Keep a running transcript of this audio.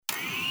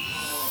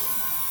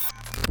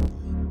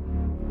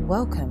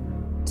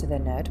Welcome to the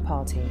Nerd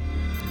Party.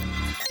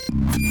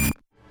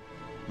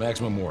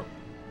 Maximum warp.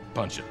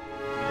 Punch it.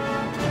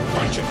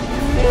 Punch it.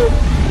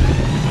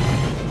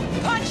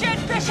 Punch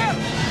it, Bishop!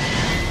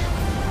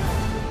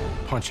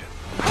 Punch it.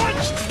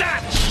 Punch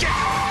that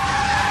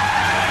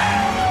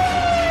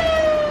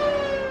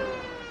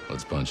shit!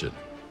 Let's punch it.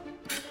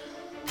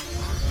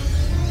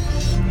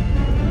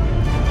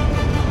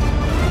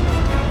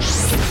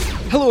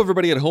 Hello,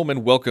 everybody at home,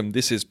 and welcome.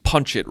 This is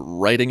Punch It,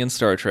 Writing in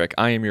Star Trek.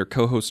 I am your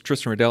co-host,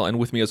 Tristan Riddell, and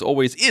with me, as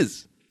always,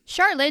 is...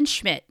 Charlene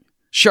Schmidt.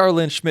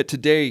 Charlene Schmidt.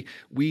 Today,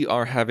 we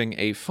are having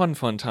a fun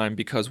time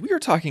because we are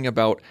talking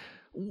about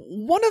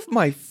one of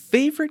my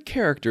favorite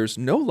characters,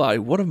 no lie,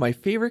 one of my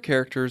favorite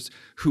characters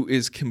who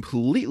is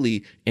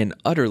completely and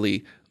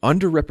utterly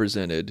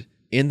underrepresented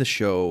in the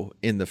show,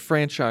 in the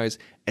franchise,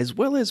 as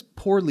well as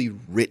poorly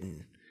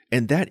written,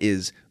 and that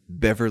is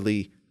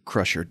Beverly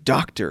Crusher.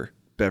 Dr.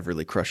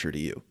 Beverly Crusher to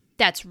you.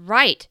 That's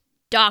right,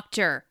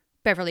 Dr.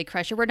 Beverly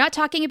Crusher. We're not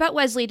talking about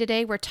Wesley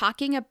today. We're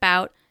talking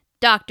about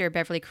Dr.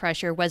 Beverly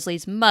Crusher,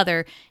 Wesley's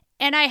mother.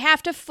 And I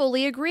have to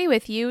fully agree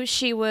with you.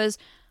 She was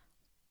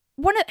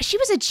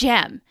a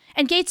gem.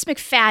 And Gates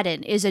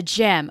McFadden is a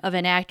gem of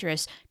an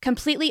actress,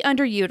 completely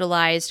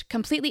underutilized,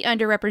 completely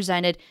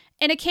underrepresented,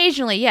 and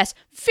occasionally, yes,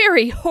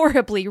 very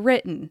horribly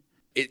written.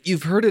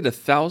 You've heard it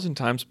 1,000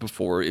 times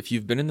before. If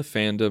you've been in the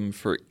fandom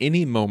for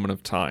any moment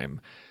of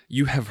time,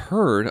 you have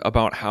heard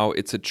about how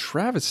it's a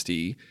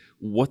travesty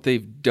what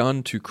they've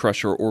done to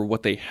Crusher or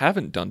what they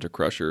haven't done to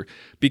Crusher,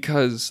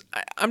 because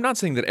I'm not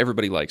saying that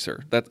everybody likes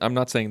her. I'm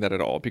not saying that at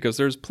all, because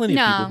there's plenty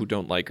of people who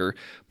don't like her,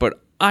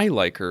 but I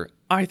like her.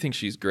 I think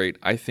she's great.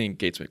 I think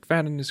Gates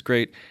McFadden is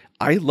great.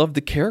 I love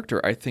the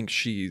character. I think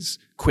she's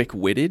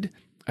quick-witted.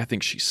 I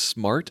think she's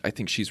smart. I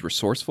think she's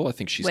resourceful. I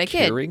think she's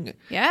caring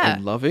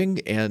and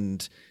loving,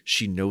 and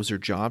she knows her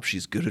job.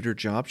 She's good at her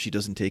job. She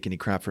doesn't take any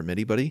crap from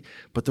anybody,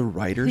 but the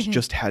writers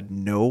just had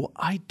no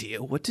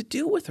idea what to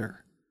do with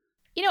her.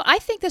 You know, I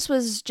think this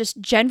was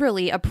just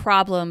generally a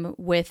problem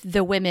with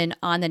the women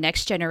on The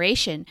Next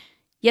Generation.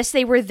 Yes,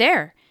 they were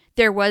there.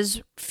 There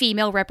was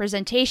female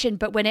representation,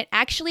 but when it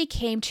actually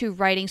came to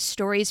writing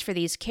stories for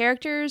these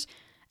characters,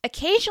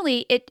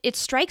 occasionally it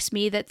strikes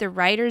me that the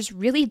writers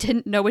really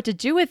didn't know what to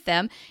do with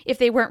them if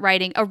they weren't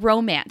writing a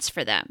romance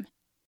for them.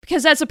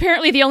 Because that's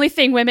apparently the only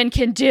thing women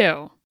can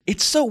do.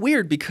 It's so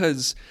weird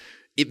because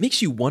it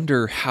makes you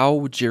wonder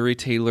how Jerry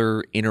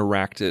Taylor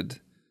interacted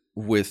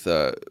with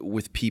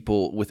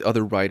people, with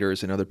other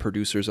writers and other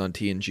producers on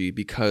TNG,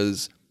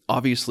 because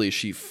obviously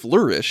she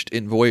flourished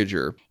in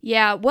Voyager.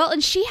 Yeah, well,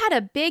 and she had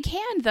a big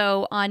hand,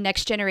 though, on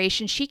Next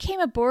Generation. She came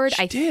aboard,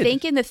 I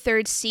think, in the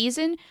 3rd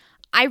season.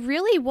 I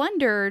really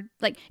wondered,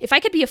 like, if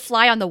I could be a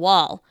fly on the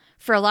wall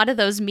for a lot of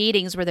those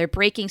meetings where they're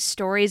breaking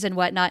stories and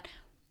whatnot,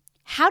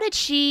 how did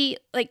she,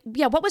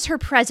 what was her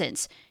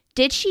presence?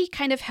 Did she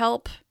kind of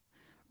help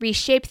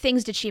reshape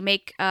things? Did she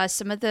make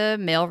some of the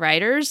male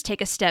writers take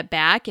a step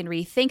back and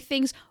rethink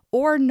things,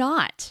 or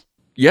not?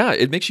 Yeah,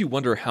 it makes you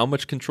wonder how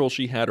much control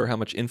she had or how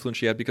much influence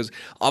she had, because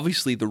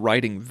obviously the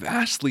writing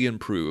vastly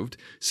improved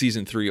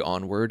season 3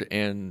 onward,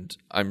 and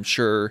I'm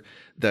sure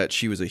that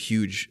she was a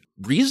huge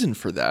reason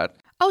for that.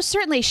 Oh,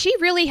 certainly. She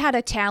really had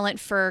a talent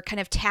for kind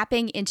of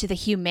tapping into the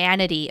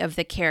humanity of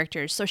the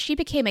characters, so she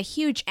became a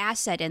huge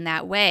asset in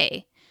that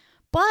way.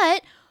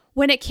 But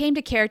when it came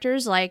to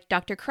characters like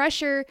Dr.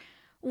 Crusher,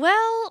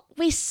 well,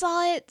 we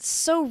saw it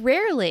so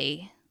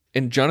rarely.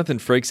 And Jonathan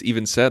Frakes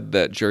even said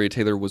that Jerry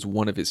Taylor was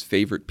one of his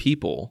favorite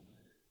people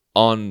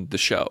on the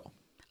show.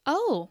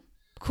 Oh,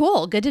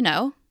 cool. Good to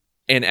know.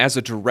 And as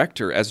a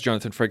director, as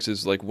Jonathan Frakes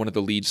is like one of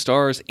the lead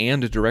stars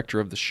and a director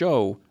of the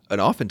show,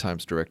 an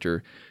oftentimes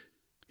director,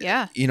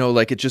 yeah, you know,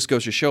 like, it just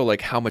goes to show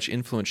like how much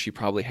influence she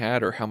probably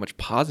had or how much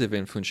positive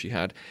influence she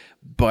had.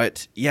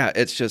 But yeah,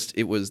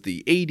 it was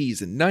the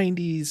 80s and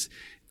 90s.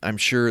 I'm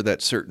sure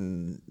that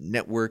certain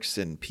networks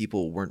and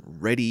people weren't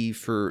ready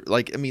for,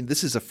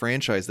 this is a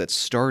franchise that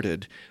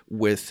started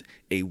with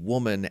a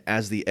woman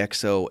as the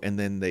XO, and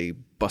then they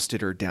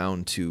busted her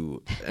down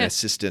to an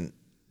assistant,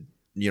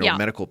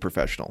 medical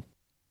professional.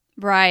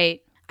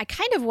 Right. I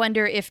kind of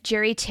wonder if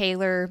Jerry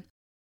Taylor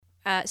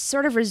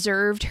sort of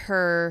reserved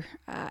her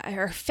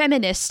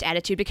feminist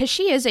attitude, because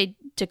she is a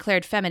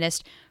declared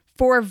feminist,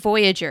 for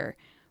Voyager,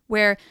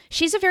 where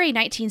she's a very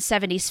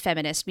 1970s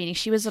feminist, meaning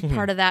she was a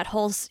part of that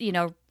whole,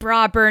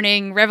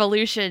 bra-burning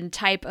revolution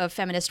type of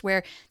feminist,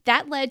 where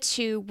that led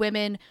to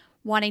women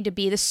wanting to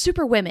be the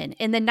superwomen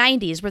in the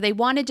 90s, where they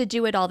wanted to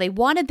do it all. They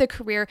wanted the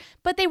career,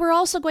 but they were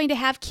also going to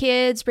have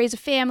kids, raise a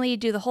family,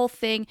 do the whole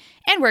thing,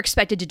 and were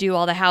expected to do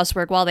all the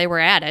housework while they were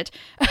at it,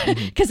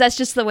 because that's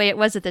just the way it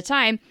was at the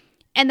time.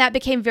 And that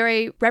became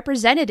very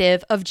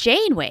representative of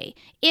Janeway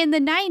in the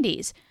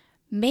 90s.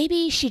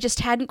 Maybe she just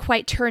hadn't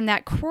quite turned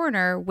that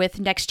corner with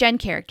next-gen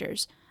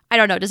characters. I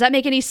don't know. Does that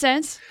make any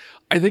sense?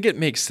 I think it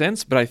makes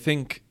sense, but I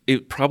think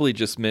it probably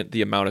just meant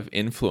the amount of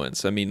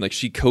influence. I mean, like,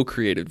 she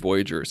co-created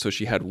Voyager, so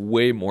she had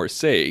way more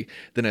say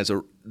than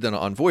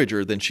on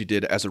Voyager than she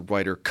did as a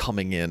writer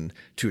coming in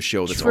to a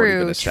show that's already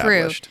been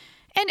established.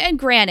 True. And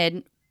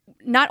granted,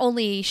 not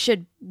only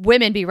should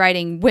women be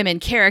writing women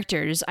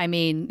characters, I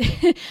mean,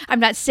 I'm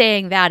not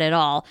saying that at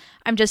all.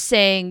 I'm just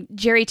saying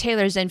Jerry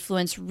Taylor's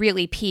influence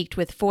really peaked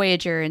with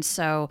Voyager, and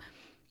so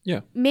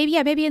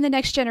maybe in the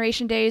Next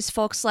Generation days,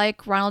 folks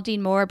like Ronald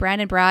Dean Moore,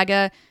 Brandon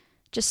Braga,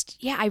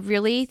 I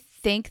really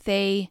think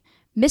they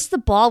missed the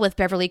ball with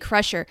Beverly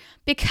Crusher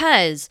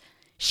because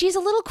she's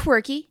a little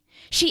quirky.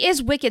 She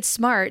is wicked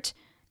smart.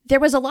 There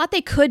was a lot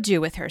they could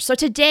do with her. So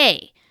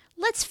today,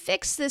 let's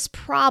fix this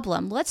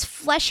problem. Let's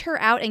flesh her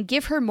out and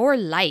give her more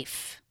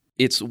life.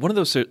 It's one of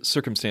those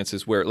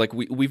circumstances where, like,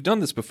 we've done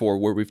this before,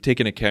 where we've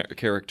taken a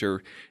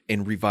character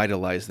and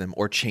revitalized them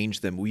or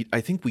changed them.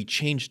 I think we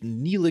changed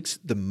Neelix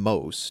the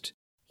most.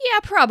 Yeah,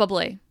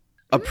 probably.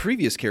 A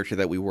previous character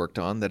that we worked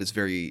on that is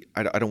very,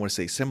 I don't want to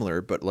say similar,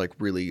 but like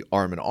really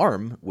arm in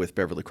arm with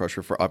Beverly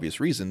Crusher for obvious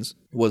reasons,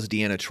 was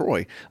Deanna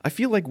Troi. I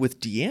feel like with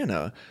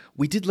Deanna,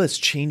 we did less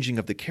changing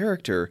of the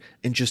character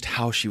and just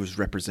how she was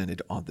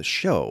represented on the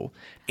show.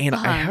 And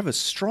I have a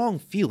strong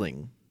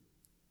feeling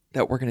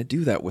that we're going to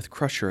do that with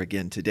Crusher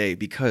again today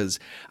because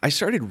I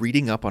started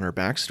reading up on her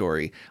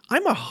backstory.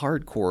 I'm a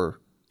hardcore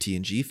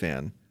TNG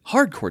fan.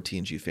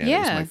 It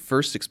was my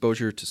first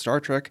exposure to Star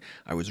Trek.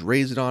 I was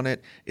raised on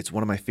it. It's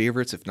one of my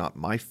favorites, if not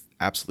my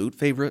absolute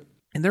favorite.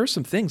 And there are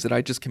some things that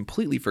I just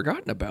completely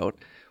forgotten about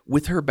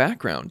with her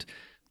background.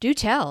 Do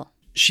tell.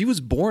 She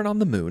was born on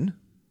the moon.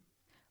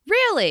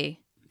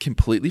 Really?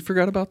 Completely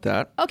forgot about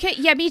that. Okay,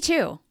 yeah, me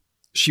too.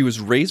 She was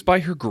raised by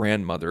her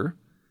grandmother.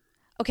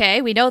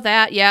 Okay, we know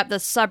that. Yeah, the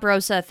Sub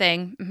Rosa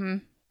thing. Mm-hmm.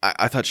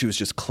 I thought she was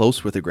just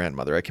close with her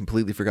grandmother. I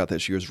completely forgot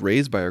that she was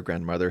raised by her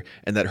grandmother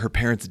and that her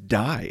parents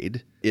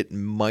died. It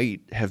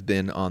might have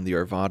been on the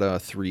Arvada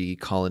 3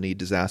 colony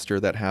disaster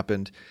that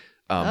happened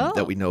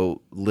that we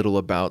know little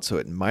about. So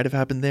it might have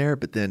happened there.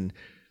 But then,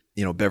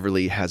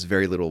 Beverly has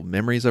very little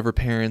memories of her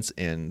parents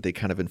and they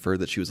kind of infer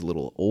that she was a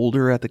little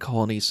older at the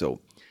colony. So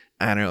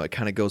I don't know. It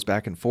kind of goes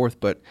back and forth.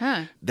 But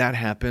that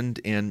happened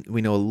and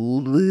we know a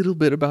little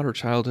bit about her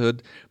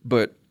childhood.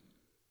 But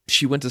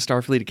she went to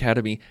Starfleet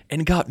Academy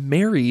and got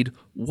married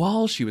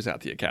while she was at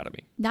the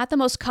Academy. Not the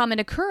most common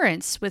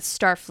occurrence with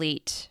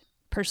Starfleet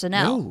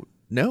personnel.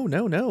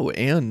 No.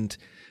 And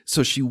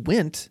so she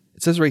went,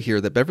 it says right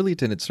here that Beverly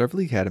attended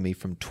Starfleet Academy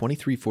from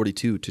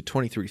 2342 to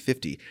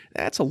 2350.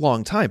 That's a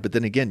long time, but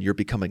then again, you're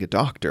becoming a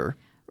doctor.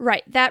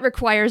 Right. That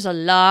requires a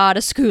lot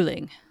of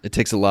schooling. It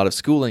takes a lot of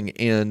schooling.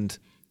 And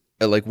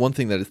like one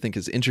thing that I think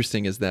is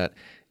interesting is that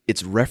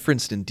it's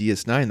referenced in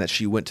DS9 that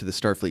she went to the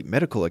Starfleet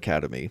Medical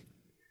Academy.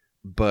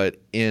 But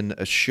in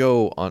a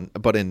show in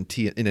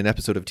an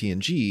episode of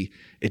TNG,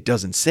 it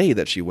doesn't say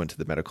that she went to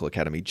the medical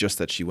academy, just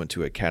that she went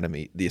to the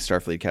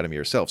Starfleet Academy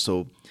herself.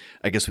 So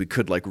I guess we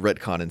could like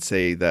retcon and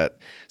say that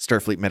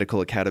Starfleet Medical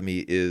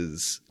Academy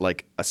is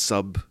like a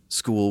sub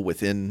school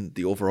within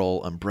the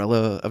overall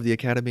umbrella of the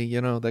academy,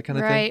 that kind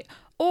of thing. Right.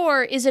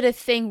 Or is it a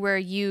thing where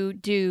you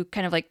do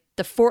kind of like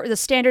the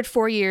standard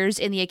 4 years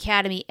in the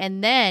academy,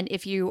 and then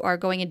if you are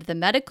going into the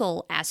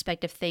medical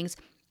aspect of things,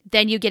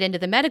 then you get into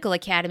the medical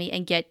academy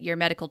and get your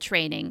medical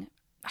training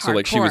hardcore. So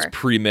like she was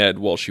pre-med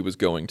while she was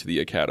going to the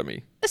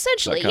academy.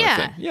 Essentially,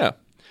 yeah. Yeah.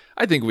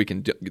 I think we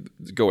can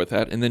go with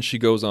that. And then she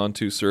goes on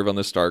to serve on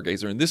the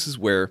Stargazer. And this is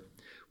where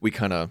we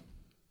kind of,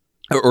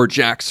 or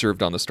Jack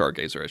served on the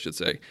Stargazer, I should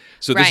say.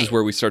 So this is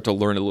where we start to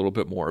learn a little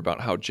bit more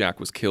about how Jack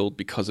was killed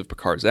because of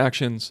Picard's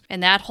actions.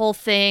 And that whole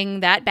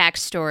thing, that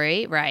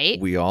backstory, right?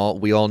 We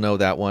all know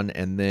that one.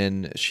 And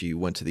then she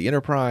went to the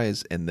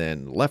Enterprise and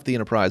then left the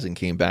Enterprise and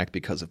came back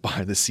because of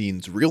behind the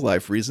scenes real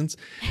life reasons.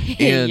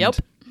 And, yep.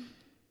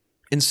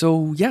 And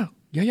so, yeah.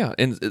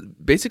 And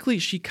basically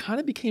she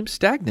kind of became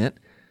stagnant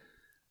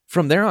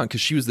from there on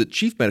because she was the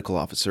chief medical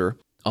officer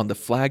on the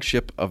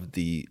flagship of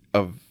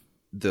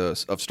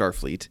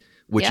Starfleet,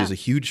 which is a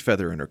huge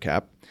feather in her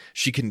cap.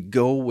 She can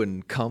go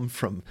and come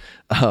from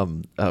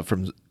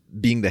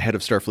being the head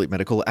of Starfleet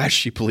Medical as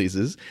she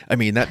pleases. I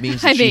mean, that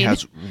means that she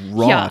has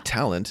raw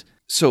talent.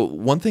 So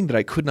one thing that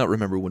I could not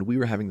remember when we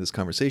were having this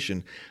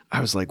conversation,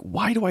 I was like,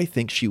 why do I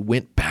think she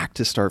went back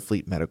to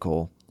Starfleet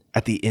Medical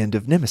at the end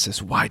of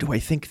Nemesis? Why do I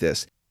think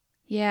this?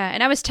 Yeah,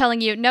 and I was telling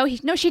you, no,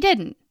 she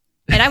didn't.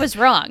 And I was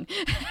wrong.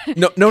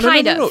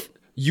 No.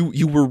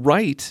 You were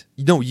right.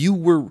 No, you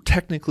were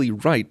technically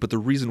right, but the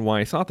reason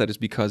why I thought that is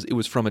because it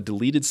was from a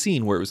deleted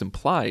scene where it was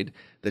implied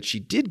that she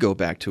did go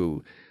back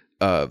to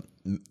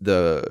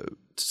the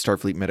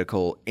Starfleet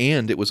Medical,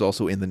 and it was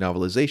also in the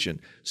novelization.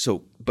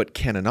 So, but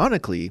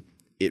canonically,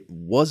 it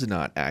was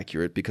not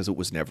accurate because it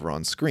was never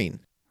on screen.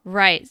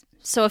 Right.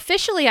 So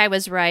officially I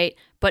was right,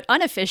 but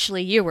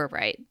unofficially you were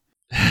right.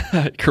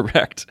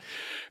 Correct.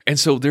 And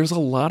so there's a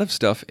lot of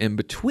stuff in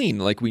between.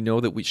 Like we know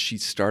that she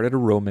started a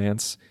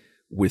romance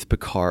with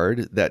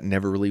Picard that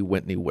never really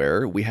went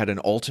anywhere. We had an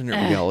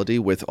alternate reality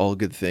with All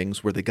Good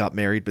Things where they got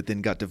married but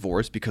then got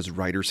divorced because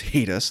writers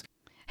hate us.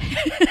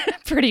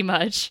 Pretty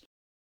much.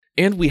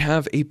 And we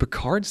have a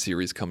Picard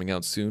series coming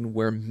out soon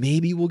where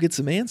maybe we'll get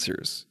some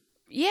answers.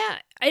 Yeah.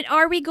 And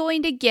are we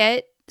going to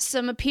get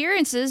some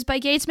appearances by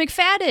Gates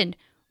McFadden?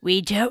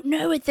 We don't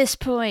know at this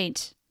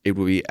point. It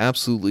would be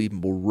absolutely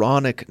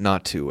moronic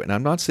not to. And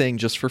I'm not saying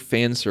just for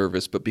fan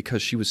service, but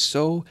because she was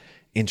so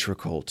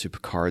integral to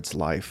Picard's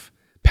life,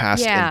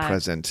 past and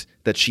present,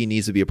 that she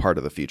needs to be a part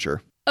of the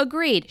future.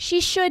 Agreed.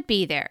 She should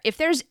be there. If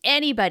there's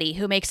anybody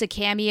who makes a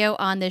cameo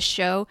on this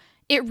show,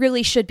 it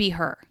really should be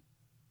her.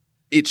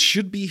 It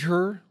should be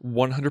her,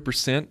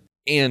 100%.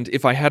 And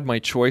if I had my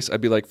choice,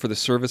 I'd be like, for the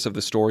service of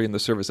the story and the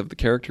service of the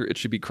character, it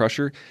should be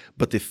Crusher.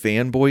 But the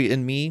fanboy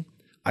in me,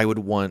 I would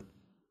want,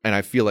 and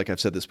I feel like I've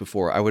said this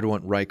before, I would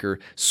want Riker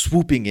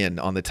swooping in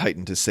on the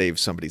Titan to save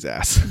somebody's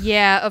ass.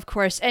 Yeah, of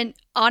course. And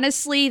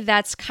honestly,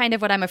 that's kind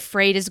of what I'm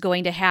afraid is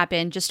going to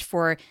happen just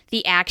for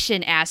the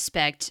action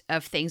aspect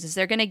of things, is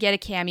they're going to get a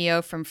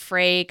cameo from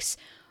Frakes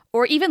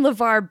or even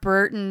LeVar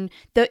Burton,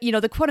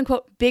 the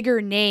quote-unquote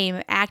bigger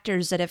name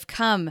actors that have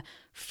come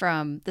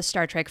from the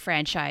Star Trek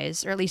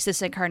franchise, or at least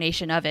this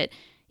incarnation of it.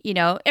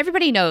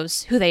 Everybody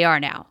knows who they are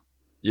now.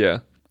 Yeah.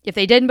 If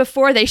they didn't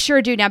before, they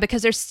sure do now,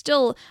 because there's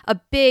still a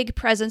big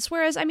presence.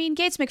 Whereas,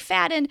 Gates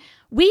McFadden,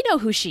 we know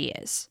who she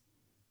is.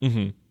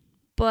 Mm-hmm.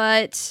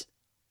 But,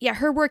 yeah,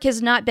 her work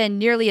has not been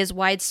nearly as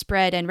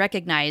widespread and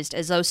recognized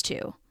as those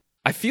two.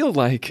 I feel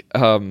like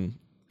I'm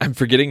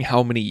forgetting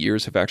how many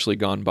years have actually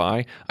gone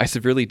by. I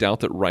severely doubt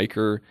that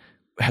Riker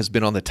has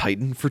been on the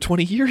Titan for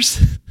 20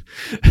 years.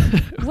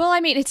 Well,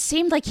 it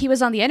seemed like he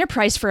was on the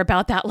Enterprise for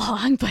about that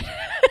long, but...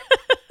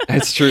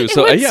 That's true. It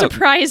would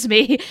surprise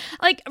me.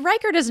 Like,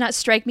 Riker does not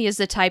strike me as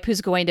the type who's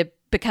going to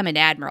become an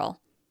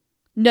admiral.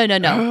 No.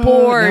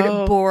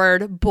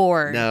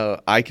 Bored.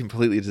 No, I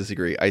completely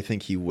disagree. I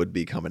think he would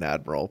become an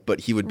admiral,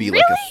 but he would be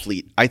Really? like a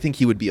fleet. I think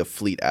he would be a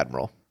fleet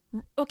admiral.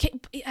 Okay,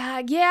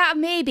 yeah,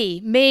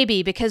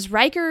 maybe, because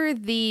Riker,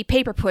 the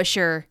paper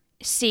pusher,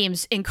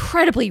 seems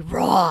incredibly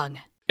wrong.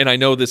 And I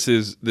know this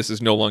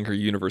is no longer a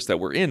universe that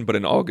we're in, but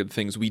in All Good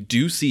Things, we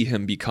do see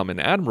him become an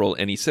admiral,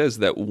 and he says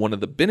that one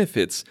of the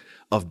benefits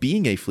of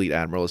being a fleet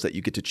admiral is that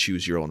you get to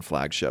choose your own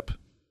flagship.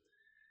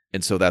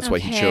 And so that's why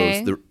he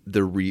chose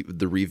the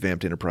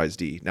revamped Enterprise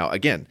D. Now,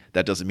 again,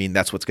 that doesn't mean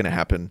that's what's going to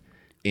happen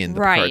in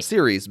the Picard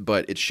series,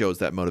 but it shows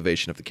that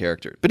motivation of the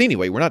character. But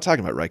anyway, we're not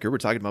talking about Riker. We're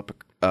talking about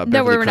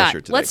Beverly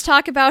Crusher today. Let's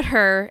talk about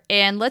her,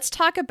 and let's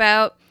talk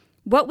about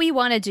what we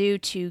want to do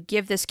to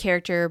give this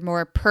character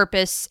more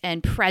purpose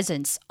and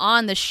presence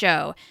on the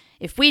show.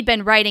 If we'd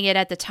been writing it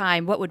at the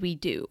time, what would we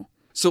do?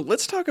 So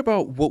let's talk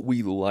about what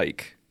we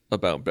like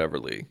about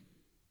Beverly.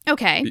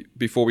 Okay.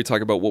 Before we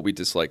talk about what we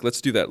dislike.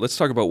 Let's do that. Let's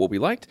talk about what we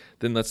liked,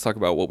 then let's talk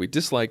about what we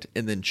disliked,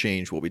 and then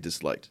change what we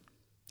disliked.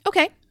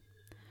 Okay.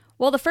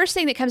 Well, the first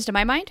thing that comes to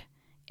my mind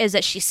is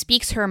that she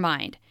speaks her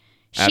mind.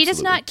 She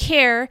does not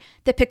care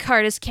that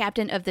Picard is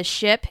captain of the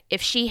ship.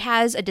 If she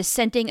has a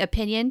dissenting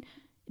opinion,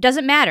 it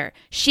doesn't matter.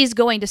 She's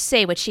going to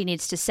say what she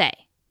needs to say.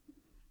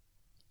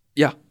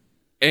 Yeah.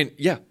 And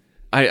yeah,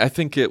 I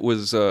think it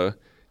was,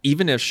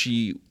 even if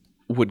she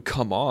would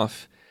come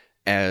off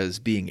as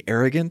being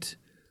arrogant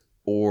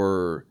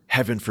or,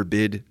 heaven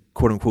forbid,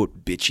 quote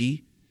unquote,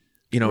 bitchy,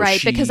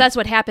 right, because that's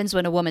what happens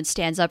when a woman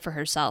stands up for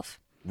herself.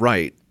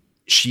 Right.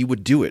 She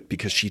would do it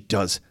because she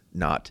does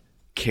not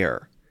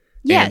care.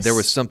 Yes. And there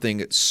was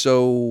something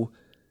so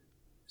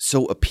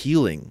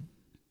appealing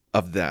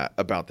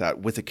about that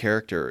with the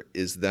character,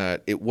 is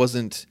that it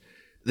wasn't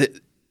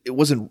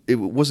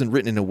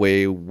written in a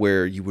way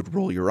where you would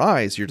roll your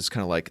eyes. You're just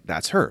kind of like,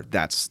 that's her.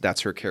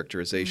 That's her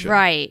characterization.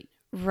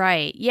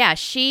 Right. Yeah,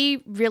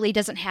 she really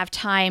doesn't have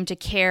time to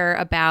care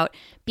about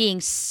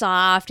being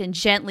soft and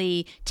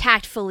gently,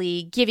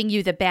 tactfully giving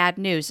you the bad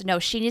news. No,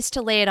 she needs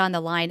to lay it on the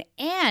line.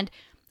 And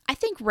I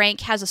think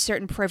Rank has a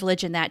certain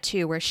privilege in that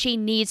too, where she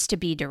needs to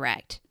be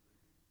direct.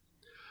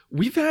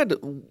 We've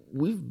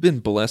been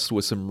blessed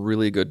with some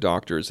really good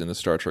doctors in the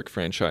Star Trek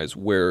franchise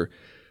where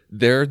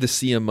they're the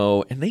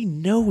CMO and they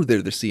know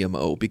they're the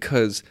CMO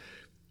because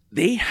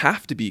they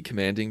have to be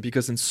commanding,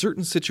 because in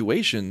certain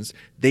situations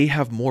they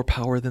have more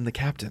power than the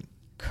captain.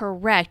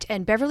 Correct.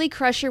 And Beverly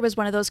Crusher was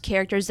one of those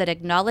characters that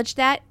acknowledged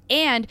that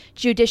and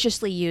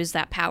judiciously used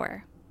that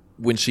power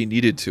when she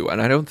needed to.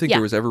 And I don't think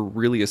there was ever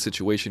really a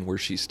situation where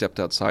she stepped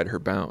outside her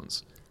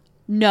bounds.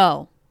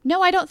 No,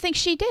 I don't think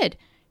she did.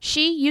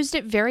 She used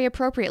it very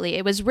appropriately.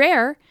 It was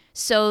rare,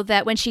 so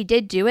that when she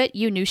did do it,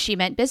 you knew she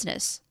meant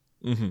business.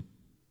 Mm-hmm.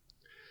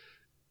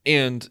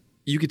 And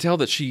you could tell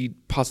that she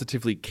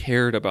positively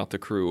cared about the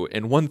crew.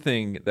 And one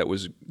thing that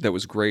was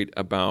great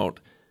about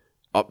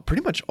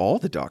pretty much all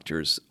the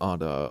doctors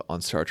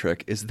on Star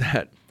Trek is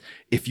that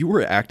if you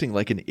were acting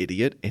like an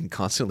idiot and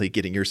constantly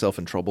getting yourself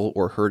in trouble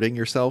or hurting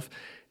yourself,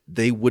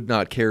 they would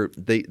not care.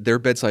 Their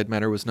bedside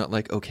manner was not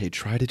like, okay,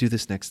 try to do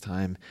this next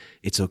time.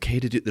 It's okay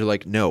to do. They're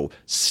like, no,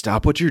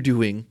 stop what you're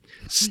doing.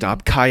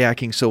 Stop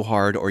kayaking so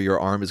hard or your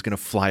arm is going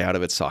to fly out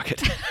of its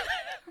socket.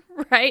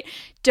 Right?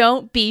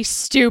 Don't be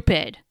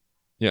stupid.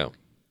 Yeah.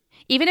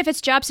 Even if it's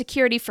job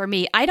security for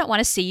me, I don't want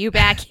to see you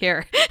back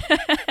here.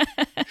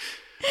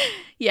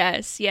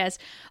 Yes.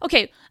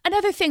 Okay,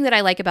 another thing that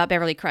I like about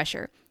Beverly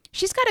Crusher,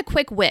 she's got a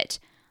quick wit.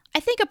 I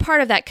think a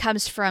part of that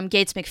comes from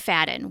Gates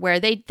McFadden, where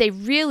they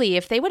really,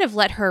 if they would have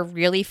let her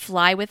really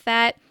fly with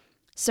that,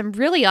 some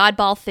really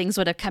oddball things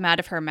would have come out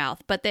of her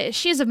mouth. But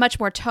she's a much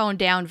more toned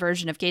down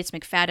version of Gates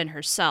McFadden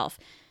herself,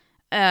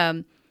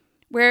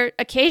 where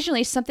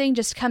occasionally something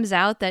just comes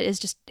out that is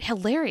just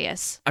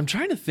hilarious. I'm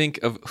trying to think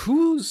of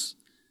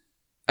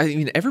I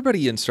mean,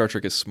 everybody in Star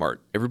Trek is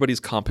smart. Everybody's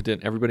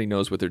competent. Everybody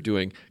knows what they're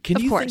doing. Can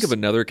you think of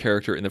another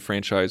character in the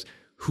franchise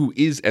who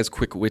is as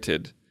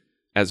quick-witted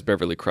as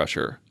Beverly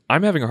Crusher?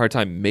 I'm having a hard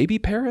time. Maybe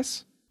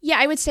Paris? Yeah,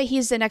 I would say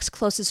he's the next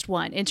closest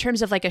one in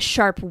terms of like a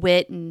sharp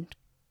wit and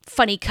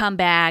funny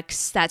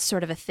comebacks, that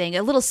sort of a thing.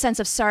 A little sense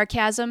of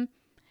sarcasm.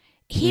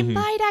 He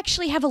might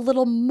actually have a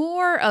little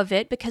more of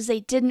it because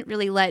they didn't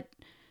really let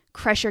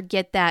Crusher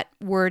get that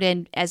word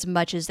in as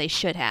much as they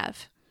should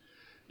have.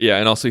 Yeah,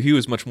 and also he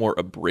was much more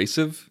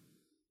abrasive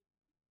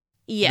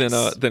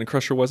than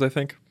Crusher was, I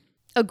think.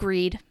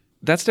 Agreed.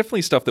 That's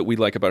definitely stuff that we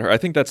like about her. I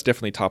think that's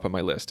definitely top of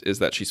my list, is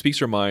that she speaks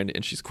her mind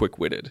and she's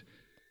quick-witted.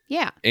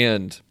 Yeah.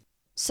 And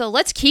so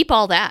let's keep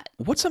all that.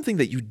 What's something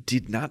that you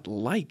did not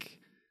like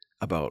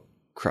about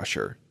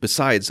Crusher,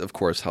 besides, of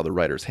course, how the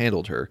writers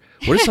handled her?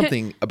 What is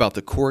something about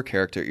the core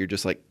character you're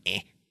just like,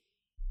 eh?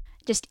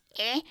 Just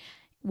eh?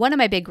 One of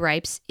my big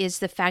gripes is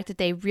the fact that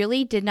they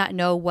really did not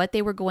know what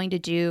they were going to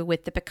do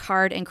with the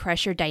Picard and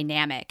Crusher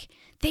dynamic.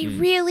 They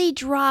really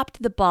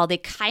dropped the ball. They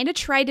kind of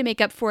tried to make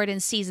up for it in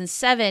season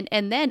 7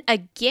 and then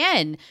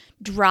again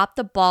dropped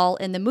the ball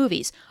in the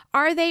movies.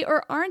 Are they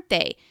or aren't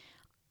they?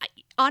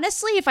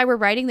 Honestly, if I were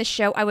writing the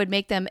show, I would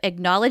make them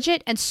acknowledge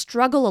it and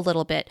struggle a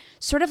little bit.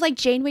 Sort of like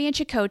Janeway and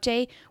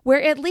Chakotay,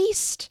 where at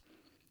least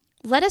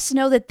let us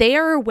know that they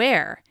are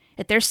aware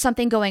that there's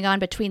something going on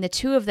between the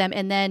two of them,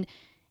 and then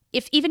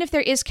even if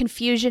there is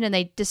confusion and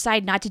they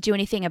decide not to do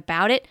anything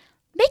about it,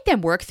 make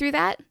them work through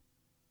that.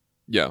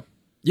 Yeah.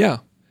 Yeah.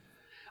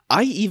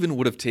 I even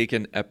would have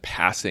taken a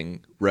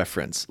passing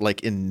reference,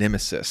 like in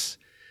Nemesis.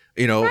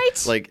 You know,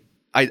 right? Like,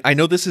 I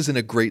know this isn't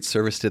a great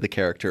service to the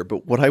character,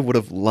 but what I would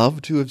have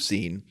loved to have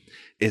seen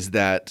is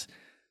that,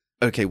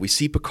 okay, we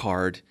see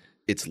Picard,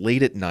 it's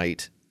late at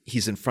night,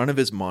 he's in front of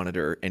his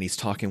monitor, and he's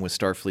talking with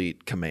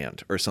Starfleet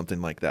Command or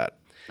something like that.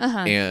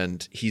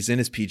 And he's in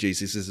his PJs,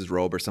 this is his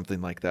robe or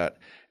something like that.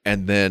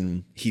 And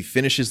then he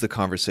finishes the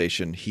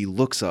conversation. He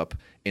looks up,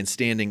 and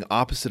standing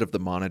opposite of the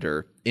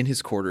monitor in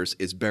his quarters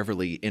is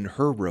Beverly in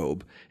her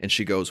robe. And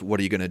she goes, "What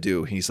are you going to do?"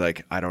 And he's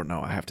like, "I don't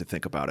know. I have to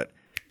think about it."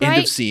 Right?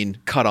 End of scene.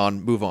 Cut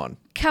on. Move on.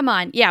 Come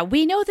on. Yeah,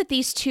 we know that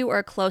these two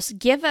are close.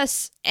 Give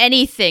us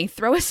anything.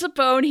 Throw us a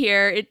bone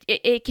here.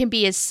 It can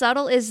be as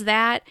subtle as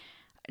that.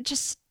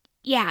 Just,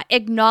 yeah,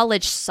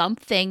 acknowledge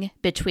something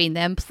between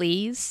them,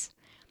 please.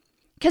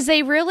 Because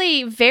they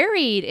really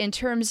varied in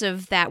terms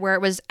of that, where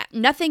it was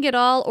nothing at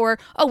all, or,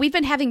 oh, we've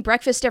been having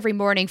breakfast every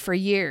morning for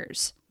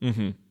years.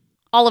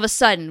 All of a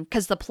sudden,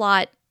 because the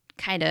plot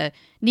kind of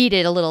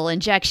needed a little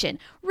injection.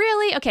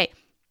 Really? Okay,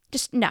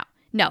 just no.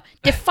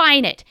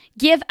 Define it.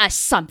 Give us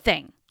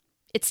something.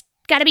 It's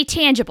got to be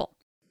tangible.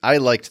 I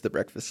liked the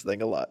breakfast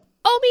thing a lot.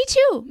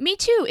 Oh, me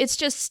too. It's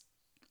just,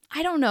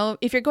 I don't know.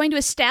 If you're going to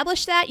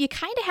establish that, you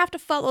kind of have to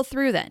follow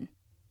through then.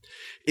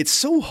 It's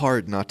so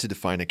hard not to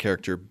define a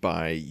character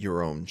by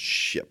your own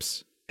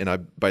ships.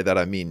 And by that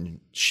I mean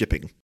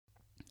shipping.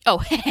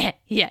 Oh,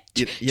 yeah.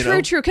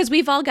 True. Because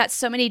we've all got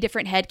so many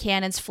different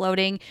headcanons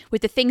floating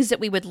with the things that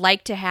we would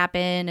like to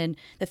happen and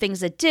the things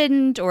that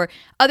didn't, or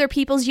other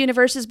people's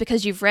universes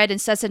because you've read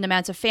incessant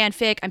amounts of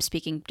fanfic. I'm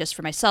speaking just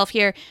for myself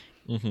here.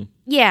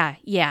 Yeah.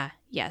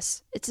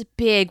 Yes. It's a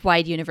big,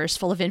 wide universe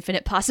full of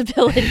infinite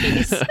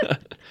possibilities.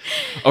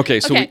 Okay,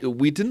 so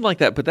we didn't like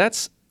that,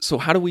 but so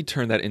how do we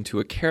turn that into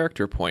a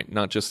character point,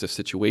 not just a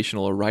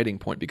situational or writing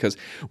point? Because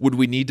would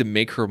we need to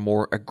make her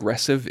more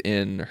aggressive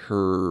in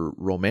her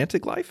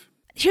romantic life?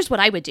 Here's what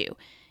I would do.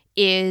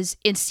 Is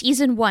in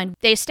season 1,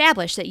 they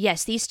established that,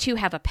 yes, these two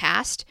have a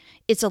past.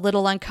 It's a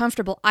little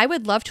uncomfortable. I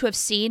would love to have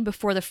seen,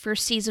 before the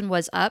first season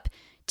was up,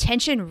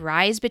 tension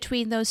rise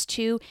between those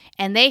two,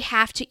 and they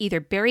have to either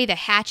bury the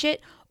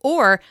hatchet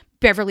or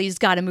Beverly's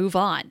got to move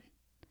on.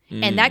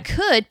 And that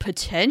could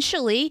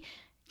potentially,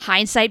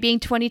 hindsight being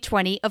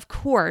 2020, of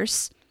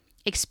course,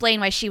 explain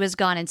why she was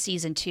gone in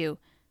season 2.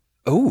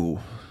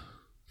 Oh,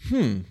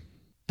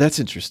 that's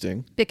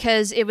interesting.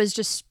 Because it was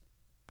just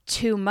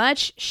too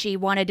much. She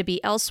wanted to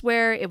be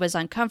elsewhere. It was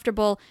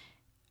uncomfortable.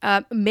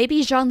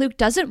 Maybe Jean-Luc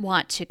doesn't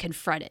want to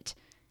confront it.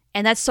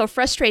 And that's so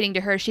frustrating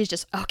to her. She's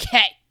just,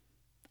 okay,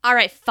 all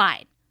right,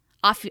 fine.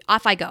 Off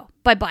I go.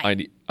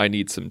 Bye-bye. I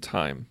need some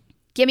time.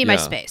 Give me my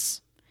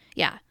space.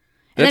 Yeah.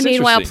 And then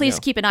meanwhile, please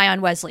keep an eye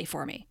on Wesley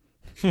for me.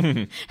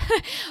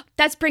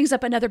 That brings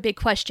up another big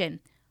question.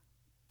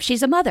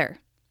 She's a mother.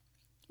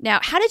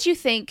 Now, how did you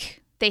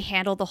think they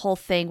handled the whole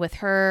thing with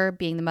her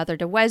being the mother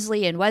to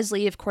Wesley? And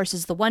Wesley, of course,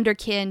 is the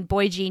wonderkin,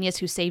 boy genius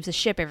who saves the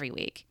ship every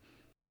week.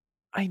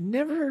 I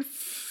never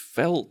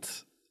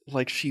felt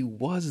like she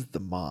was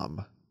the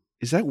mom.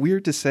 Is that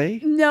weird to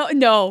say?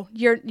 No,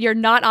 you're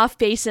not off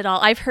base at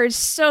all. I've heard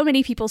so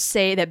many people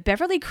say that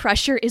Beverly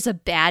Crusher is a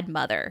bad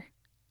mother.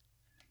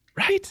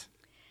 Right?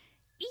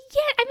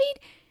 Yeah, I mean,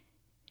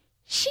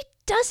 she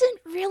doesn't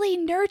really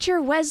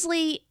nurture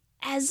Wesley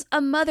as a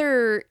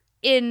mother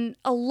in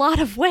a lot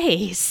of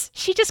ways.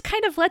 She just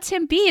kind of lets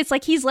him be. It's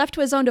like he's left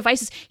to his own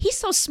devices. He's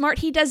so smart,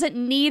 he doesn't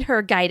need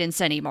her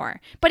guidance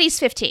anymore. But he's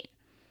 15.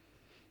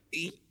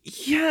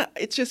 Yeah,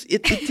 it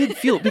did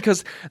feel,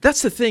 because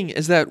that's the thing,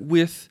 is that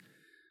with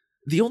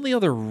the only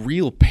other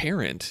real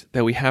parent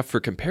that we have for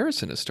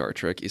comparison to Star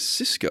Trek is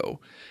Sisko.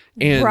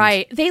 And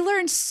right. They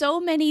learned so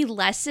many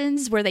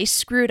lessons where they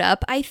screwed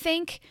up, I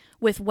think,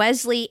 with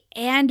Wesley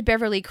and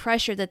Beverly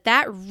Crusher,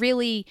 that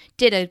really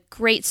did a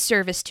great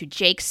service to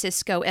Jake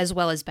Sisko as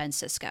well as Ben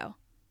Sisko.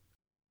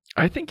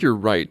 I think you're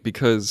right,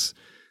 because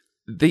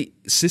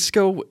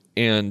Sisko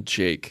and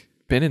Jake,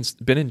 Ben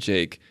and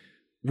Jake,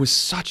 was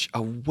such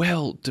a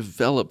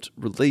well-developed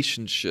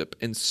relationship,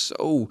 and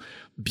so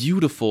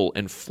beautiful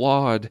and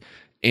flawed,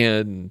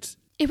 and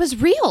it was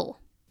real,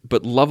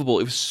 but lovable.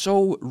 It was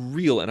so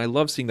real, and I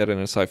love seeing that in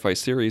a sci-fi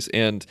series.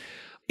 And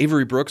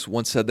Avery Brooks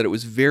once said that it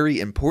was very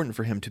important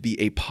for him to be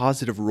a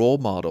positive role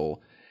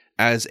model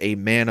as a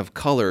man of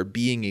color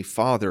being a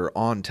father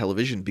on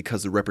television,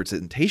 because the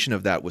representation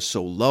of that was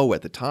so low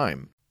at the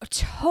time.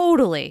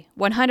 Totally.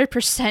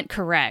 100%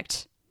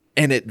 correct.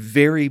 And it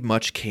very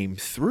much came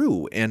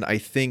through. And I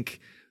think,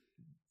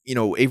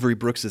 Avery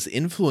Brooks's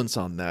influence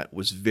on that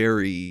was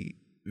very,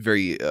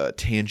 very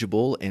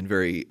tangible and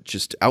very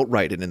just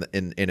outright and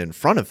in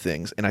front of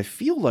things. And I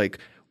feel like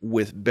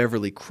with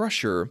Beverly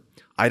Crusher,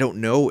 I don't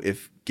know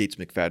if Gates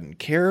McFadden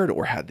cared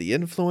or had the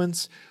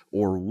influence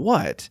or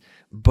what,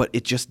 but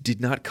it just did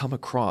not come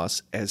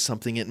across as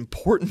something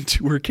important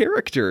to her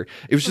character.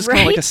 It was just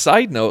kind of like a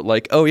side note,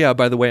 like, oh yeah,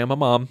 by the way, I'm a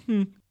mom.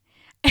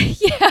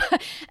 Yeah.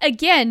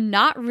 Again,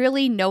 not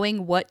really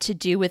knowing what to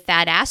do with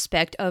that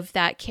aspect of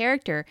that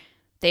character.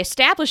 They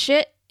establish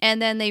it,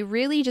 and then they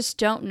really just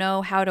don't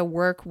know how to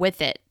work with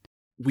it.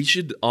 We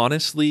should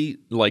honestly,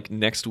 like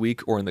next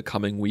week or in the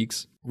coming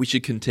weeks, we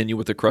should continue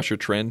with the Crusher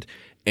trend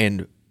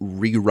and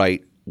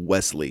rewrite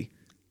Wesley,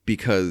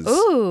 because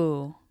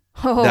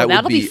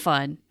that'll be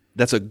fun.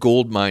 That's a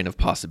gold mine of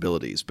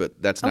possibilities, but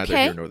that's neither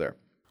here nor there.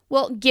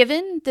 Well,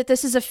 given that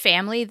this is a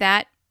family,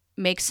 that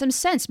makes some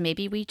sense.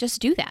 Maybe we just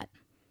do that.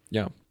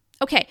 Yeah.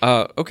 Okay.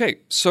 Okay.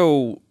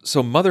 So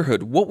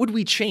motherhood, what would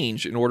we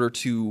change in order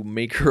to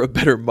make her a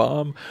better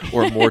mom,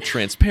 or a more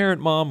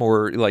transparent mom,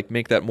 or like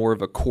make that more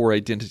of a core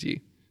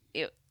identity?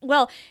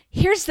 Well,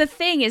 here's the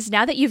thing, is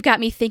now that you've got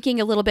me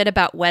thinking a little bit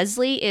about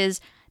Wesley, is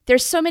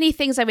there's so many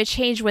things I would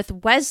change with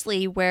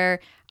Wesley, where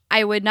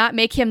I would not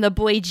make him the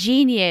boy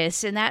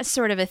genius and that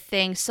sort of a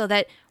thing, so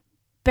that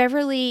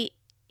Beverly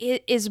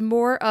is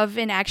more of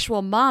an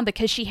actual mom,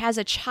 because she has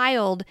a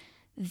child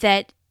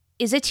that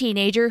is a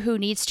teenager who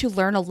needs to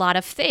learn a lot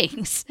of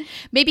things.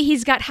 Maybe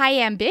he's got high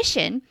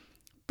ambition,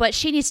 but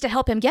she needs to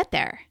help him get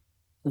there.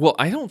 Well,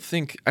 I don't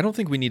think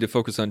we need to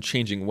focus on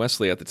changing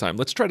Wesley at the time.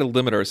 Let's try to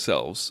limit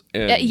ourselves.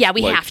 And,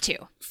 we have to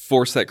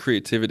force that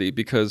creativity,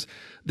 because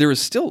there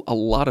is still a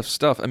lot of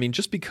stuff. I mean,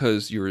 just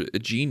because you're a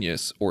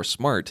genius or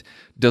smart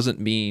doesn't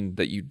mean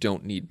that you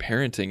don't need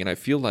parenting. And I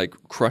feel like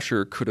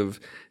Crusher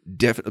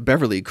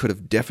Beverly could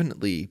have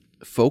definitely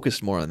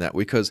focused more on that,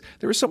 because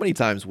there were so many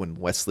times when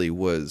Wesley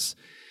was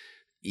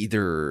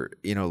either,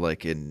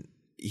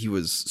 he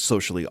was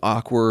socially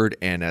awkward,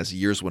 and as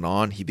years went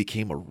on, he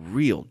became a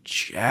real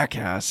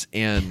jackass.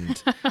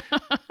 And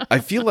I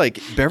feel like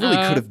Beverly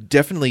could have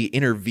definitely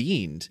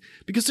intervened,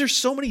 because there's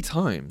so many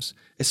times,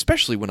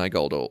 especially when I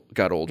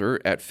got older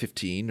at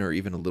 15 or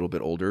even a little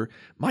bit older,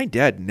 my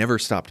dad never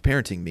stopped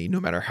parenting me, no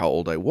matter how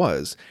old I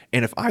was.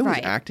 And if I was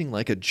acting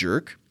like a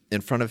jerk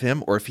in front of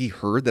him, or if he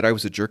heard that I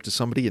was a jerk to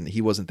somebody and he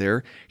wasn't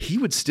there, he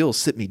would still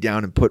sit me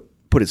down and put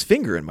his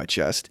finger in my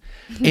chest.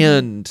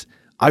 And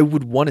I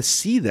would want to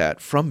see that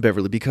from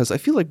Beverly, because I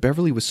feel like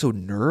Beverly was so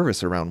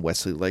nervous around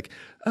Wesley. Like,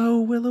 oh,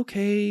 well,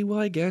 okay, well,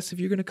 I guess if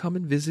you're going to come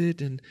and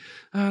visit, and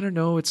I don't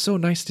know, it's so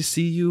nice to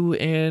see you,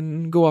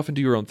 and go off and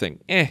do your own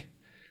thing.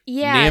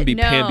 Yeah,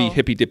 namby-pamby,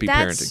 hippy-dippy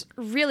parenting. That's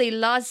really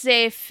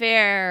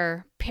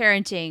laissez-faire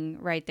parenting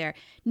right there.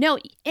 No,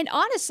 and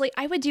honestly,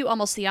 I would do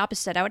almost the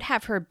opposite. I would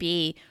have her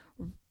be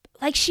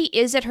like she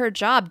is at her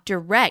job,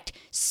 direct,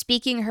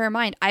 speaking her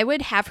mind. I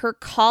would have her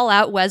call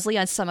out Wesley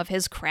on some of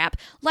his crap,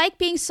 like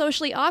being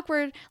socially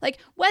awkward. Like,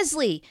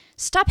 Wesley,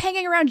 stop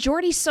hanging around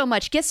Geordi so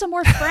much. Get some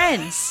more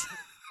friends.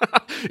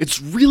 It's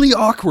really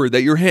awkward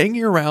that you're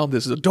hanging around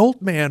this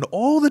adult man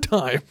all the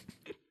time.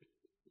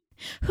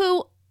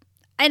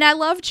 And I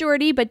love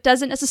Geordi, but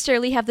doesn't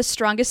necessarily have the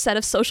strongest set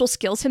of social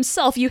skills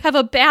himself. You have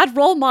a bad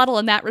role model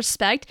in that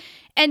respect.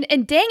 And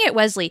dang it,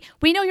 Wesley,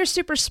 we know you're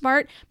super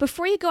smart.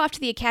 Before you go off to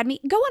the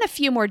academy, go on a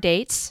few more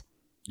dates.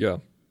 Yeah.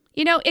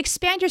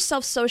 Expand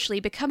yourself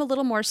socially, become a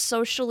little more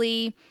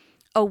socially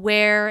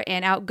aware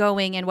and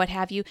outgoing and what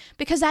have you,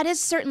 because that is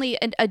certainly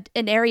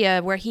an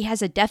area where he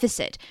has a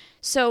deficit.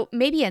 So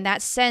maybe in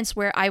that sense,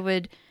 where I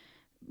would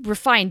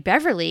refine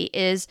Beverly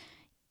is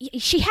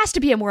she has to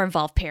be a more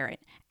involved parent.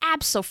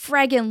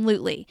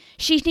 Abso-fraggin-lutely.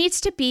 She needs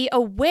to be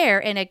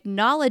aware and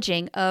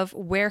acknowledging of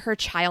where her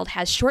child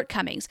has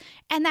shortcomings.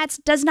 And that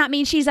does not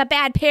mean she's a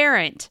bad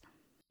parent.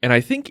 And I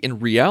think in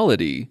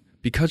reality,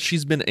 because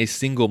she's been a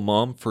single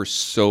mom for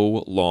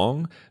so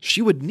long,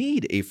 she would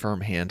need a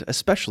firm hand,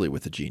 especially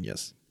with a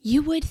genius.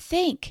 You would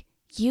think.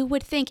 You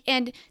would think.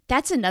 And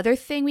that's another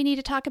thing we need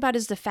to talk about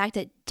is the fact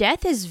that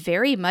death is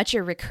very much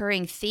a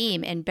recurring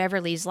theme in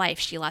Beverly's life.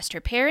 She lost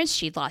her parents.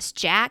 She lost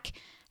Jack.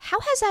 How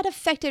has that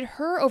affected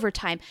her over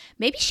time?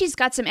 Maybe she's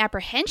got some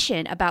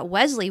apprehension about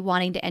Wesley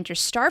wanting to enter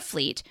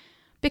Starfleet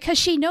because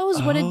she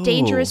knows what a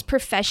dangerous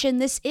profession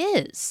this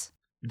is.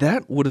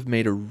 That would have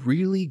made a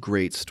really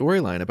great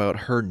storyline about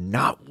her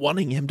not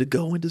wanting him to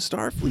go into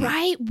Starfleet.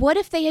 Right? What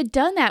if they had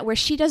done that where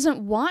she doesn't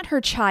want her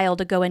child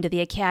to go into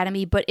the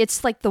academy, but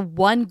it's like the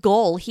one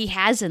goal he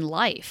has in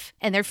life,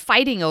 and they're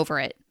fighting over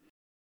it?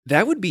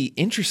 That would be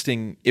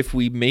interesting if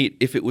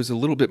it was a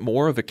little bit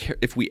more of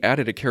if we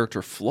added a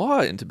character flaw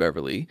into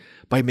Beverly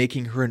by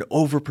making her an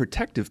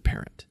overprotective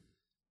parent.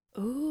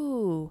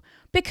 Ooh,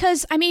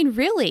 because, I mean,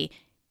 really,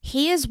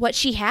 he is what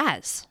she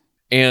has.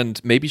 And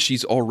maybe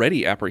she's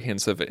already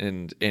apprehensive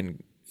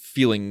and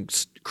feeling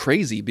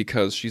crazy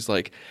because she's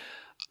like,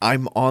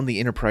 I'm on the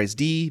Enterprise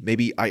D.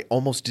 Maybe I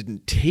almost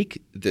didn't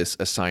take this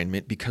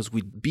assignment because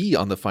we'd be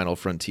on the final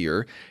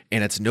frontier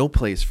and it's no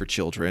place for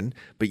children.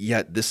 But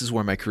yet this is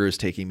where my career is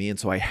taking me. And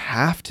so I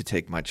have to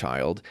take my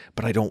child,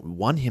 but I don't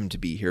want him to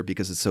be here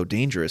because it's so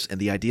dangerous. And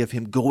the idea of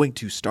him going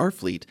to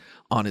Starfleet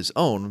on his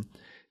own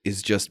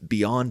is just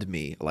beyond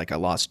me. Like, I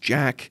lost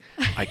Jack.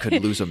 I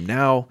could lose him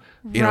now.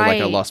 You know,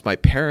 like I lost my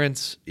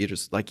parents. It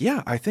just like,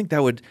 yeah, I think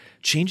that would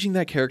changing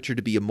that character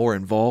to be a more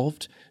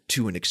involved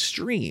to an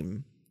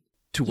extreme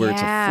to where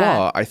it's a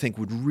flaw, I think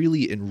would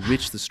really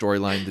enrich the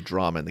storyline, the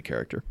drama, and the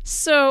character.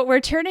 So we're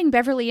turning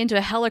Beverly into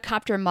a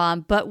helicopter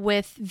mom, but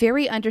with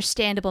very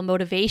understandable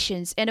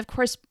motivations. And of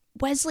course,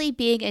 Wesley,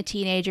 being a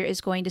teenager, is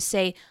going to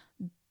say,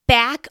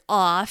 back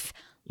off.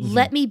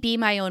 Let me be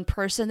my own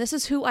person. This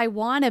is who I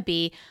want to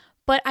be.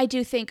 But I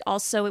do think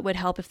also it would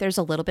help if there's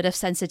a little bit of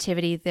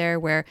sensitivity there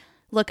where,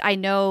 look, I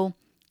know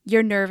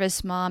you're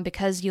nervous, Mom,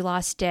 because you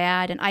lost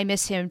Dad, and I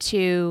miss him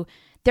too.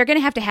 They're going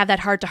to have that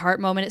heart-to-heart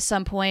moment at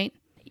some point.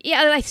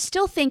 Yeah, I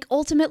still think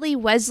ultimately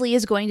Wesley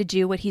is going to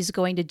do what he's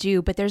going to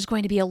do, but there's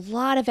going to be a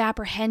lot of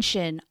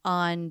apprehension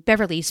on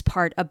Beverly's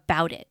part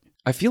about it.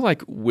 I feel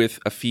like with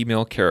a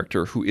female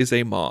character who is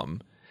a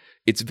mom,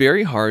 it's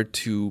very hard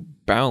to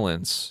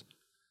balance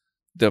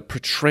the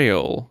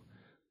portrayal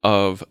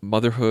of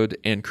motherhood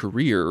and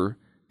career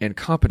and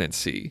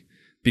competency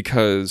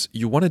because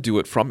you want to do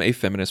it from a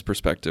feminist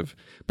perspective,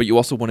 but you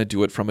also want to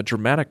do it from a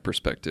dramatic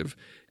perspective.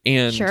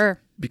 And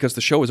because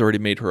the show has already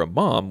made her a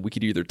mom, we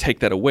could either take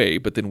that away,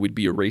 but then we'd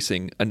be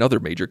erasing another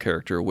major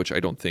character, which I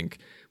don't think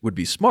would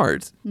be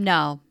smart.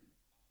 No,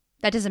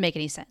 that doesn't make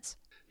any sense.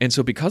 And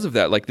so because of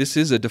that, like, this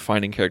is a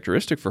defining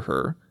characteristic for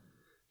her,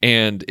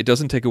 and it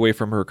doesn't take away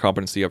from her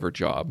competency of her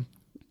job.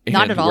 And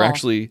not at all. We're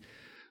actually,